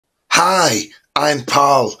Hi, I'm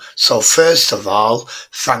Paul. So first of all,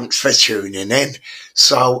 thanks for tuning in.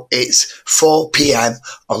 So it's 4 p.m.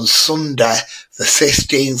 on Sunday, the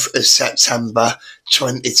 15th of September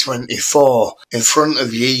 2024. In front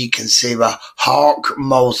of you, you can see the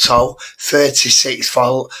HAWKMOTO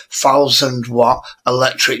 36V 1000W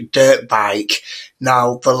electric dirt bike.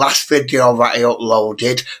 Now, the last video that I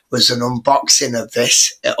uploaded was an unboxing of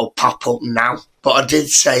this. It'll pop up now. But I did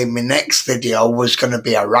say my next video was going to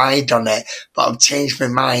be a ride on it, but I've changed my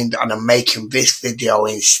mind and I'm making this video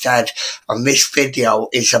instead. And this video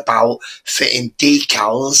is about fitting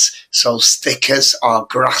decals, so stickers or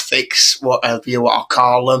graphics, whatever you want to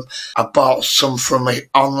call them. I bought some from an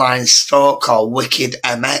online store called Wicked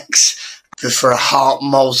MX. They're for a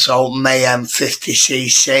HAWKMOTO Mayhem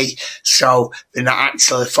 50cc, so they're not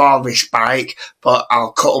actually for this bike, but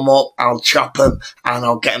I'll cut them up, I'll chop them, and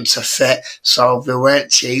I'll get them to fit. So they weren't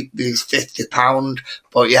cheap, these £50,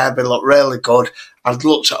 but yeah, they look really good. I've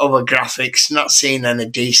looked at other graphics, not seen any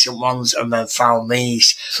decent ones, and then found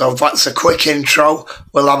these. So that's a quick intro.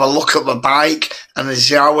 We'll have a look at the bike, and as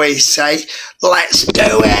you always say, let's do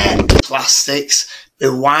it! Plastics,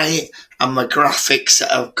 they're white, and the graphics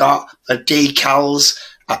that I've got, the decals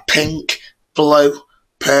are pink, blue,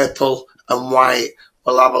 purple, and white.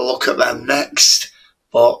 We'll have a look at them next,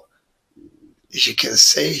 but as you can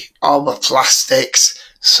see, all the plastics.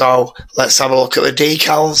 So let's have a look at the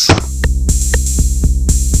decals.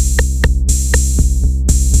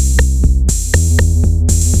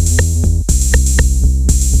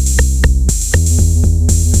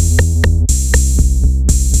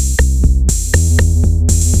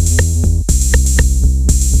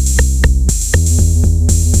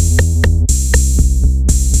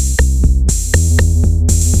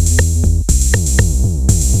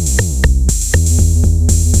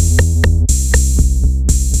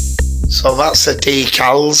 So that's the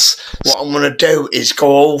decals. What I'm going to do is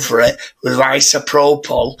go over it with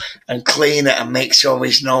isopropyl and clean it and make sure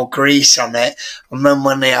there's no grease on it. And then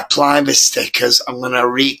when they apply the stickers, I'm going to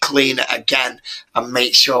re-clean it again and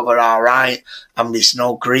make sure they're alright and there's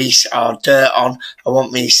no grease or dirt on. I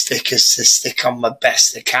want these stickers to stick on the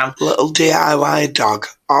best they can. Little DIY dog,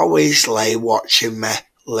 always lay watching me,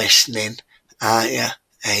 listening, aren't you?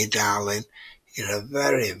 Hey darling, you're a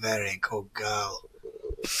very, very good girl.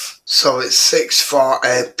 So it's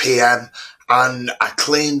 6:40 p.m. and I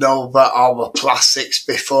cleaned over all the plastics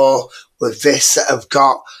before with this that I've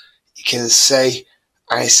got. You can see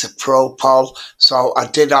isopropyl. So I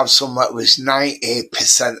did have some that was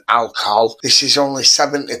 90% alcohol. This is only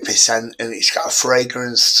 70% and it's got a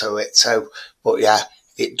fragrance to it too. But yeah,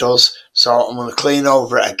 it does. So I'm going to clean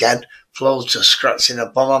over it again. Flo's just scratching a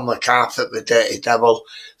bum on the carpet, the dirty devil.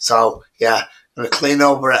 So yeah, I'm going to clean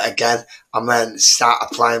over it again and then start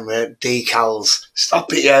applying my decals.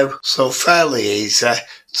 Stop it, you. So fairly easy.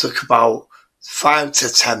 Took about 5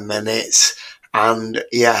 to 10 minutes. And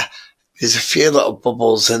yeah, there's a few little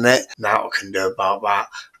bubbles in it. Now I can do about that.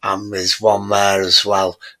 And there's one there as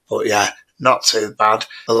well. But yeah, not too bad.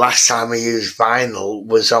 The last time I used vinyl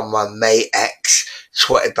was on my Mate X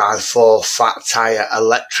 20x4 fat tyre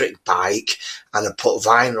electric bike. And I put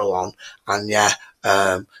vinyl on. And yeah,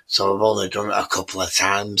 so I've only done it a couple of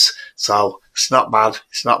times. So it's not bad.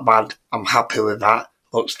 It's not bad. I'm happy with that.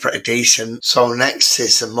 Looks pretty decent. So next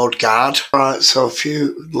is the mud guard. Right, so a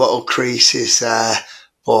few little creases there,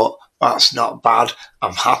 but that's not bad.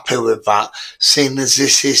 I'm happy with that. Seeing as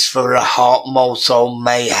this is for a HAWKMOTO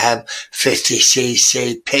Mayhem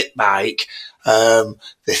 50cc pit bike, they're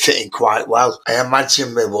fitting quite well. I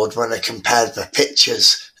imagine they would when I compared the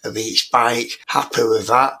pictures of each bike. Happy with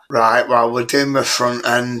that. Right, well, we're doing the front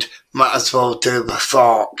end. Might as well do the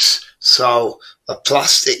forks. So the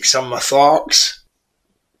plastics on the forks.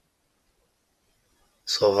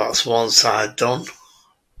 So that's one side done.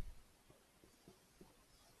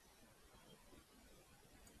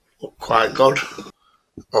 Look quite good.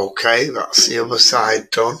 Okay, that's the other side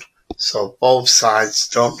done. So both sides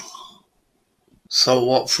done. So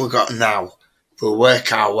what have we got now? We'll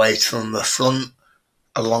work our way from the front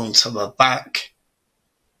along to the back.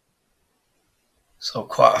 So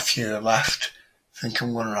quite a few left. I think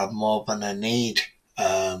I'm going to have more than I need.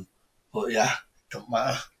 But yeah, don't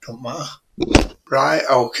matter. Right,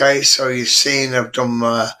 okay, so you've seen I've done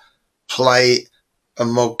my plate, a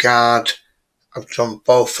mud guard. I've done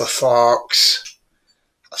both the forks.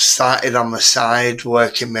 I've started on the side,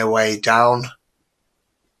 working my way down.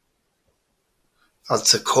 I had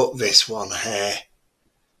to cut this one here.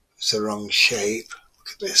 It's the wrong shape. Look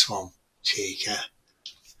at this one, cheeky.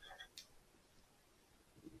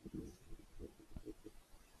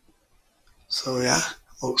 So yeah,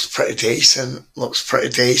 Looks pretty decent. Looks pretty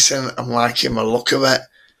decent. I'm liking the look of it.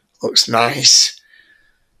 Looks nice.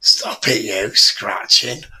 Stop it, you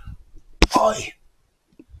scratching. Oi.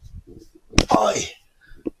 Oi.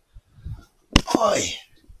 Oi.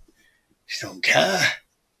 You don't care.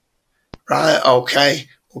 Right, okay.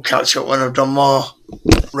 We'll catch up when I've done more.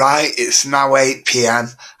 Right, it's now 8 PM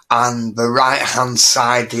and the right hand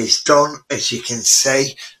side is done, as you can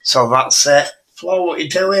see. So that's it. Flo, what are you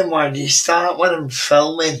doing? Why do you start when I'm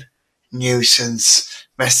filming? Nuisance.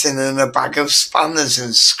 Messing in a bag of spanners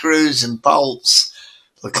and screws and bolts.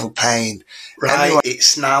 Little pain. Right, anyway,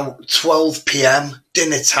 it's now 12 PM,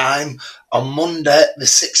 dinner time, on Monday, the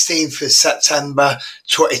 16th of September,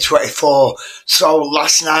 2024. So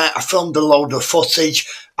last night I filmed a load of footage.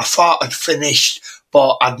 I thought I'd finished,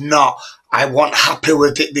 but I'd not. I wasn't happy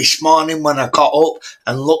with it this morning when I got up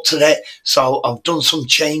and looked at it. So I've done some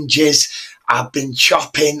changes. I've been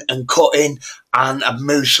chopping and cutting, and I've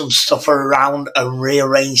moved some stuff around and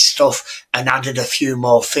rearranged stuff and added a few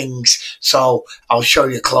more things. So I'll show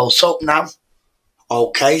you close up now.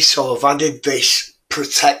 Okay, so I've added this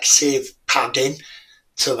protective padding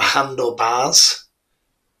to the handlebars.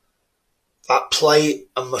 That plate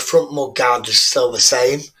and the front mudguard is still the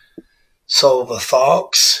same. So the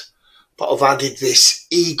forks. But I've added this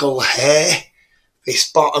eagle hair,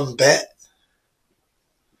 this bottom bit.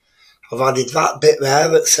 I've added that bit there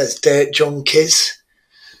that says Dirt Junkies.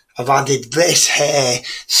 I've added this hair,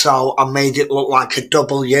 so I made it look like a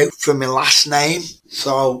W for my last name.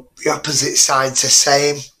 So the opposite side's the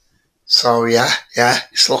same. So yeah,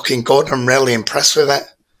 it's looking good. I'm really impressed with it.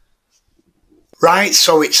 Right,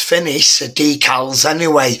 so it's finished, the decals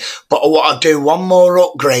anyway, but I want to do one more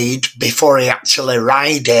upgrade before I actually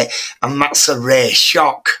ride it, and that's a rear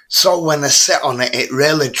shock. So when I sit on it, it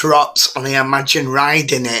really drops, and I imagine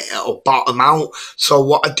riding it, it'll bottom out. So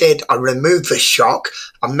what I did, I removed the shock,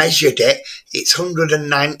 I measured it, it's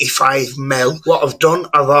 195mm. What I've done,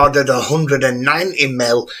 I've ordered a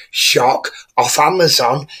 190mm shock off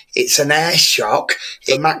Amazon. It's an air shock.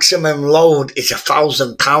 The maximum load is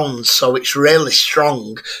 £1,000, so it's really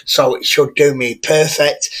strong, so it should do me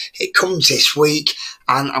perfect. It comes this week,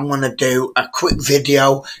 and I'm going to do a quick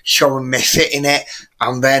video showing me fitting it,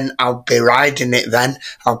 and then I'll be riding it then.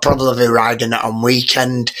 I'll probably be riding it on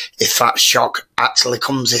weekend if that shock actually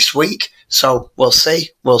comes this week. So we'll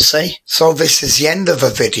see. So this is the end of the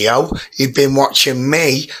video. You've been watching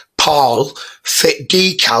me, Paul, fit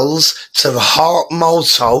decals to the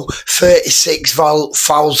HAWKMOTO 36V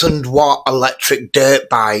 1000W electric dirt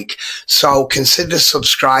bike. So consider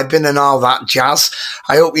subscribing and all that jazz.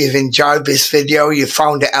 I hope you've enjoyed this video, you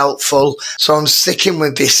found it helpful. So I'm sticking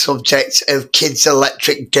with this subject of kids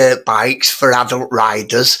electric dirt bikes for adult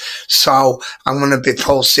riders. So I'm going to be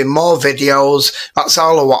posting more videos. That's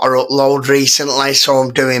all I want to upload recently, so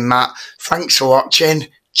I'm doing that. Thanks for watching.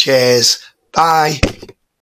 Cheers. Bye.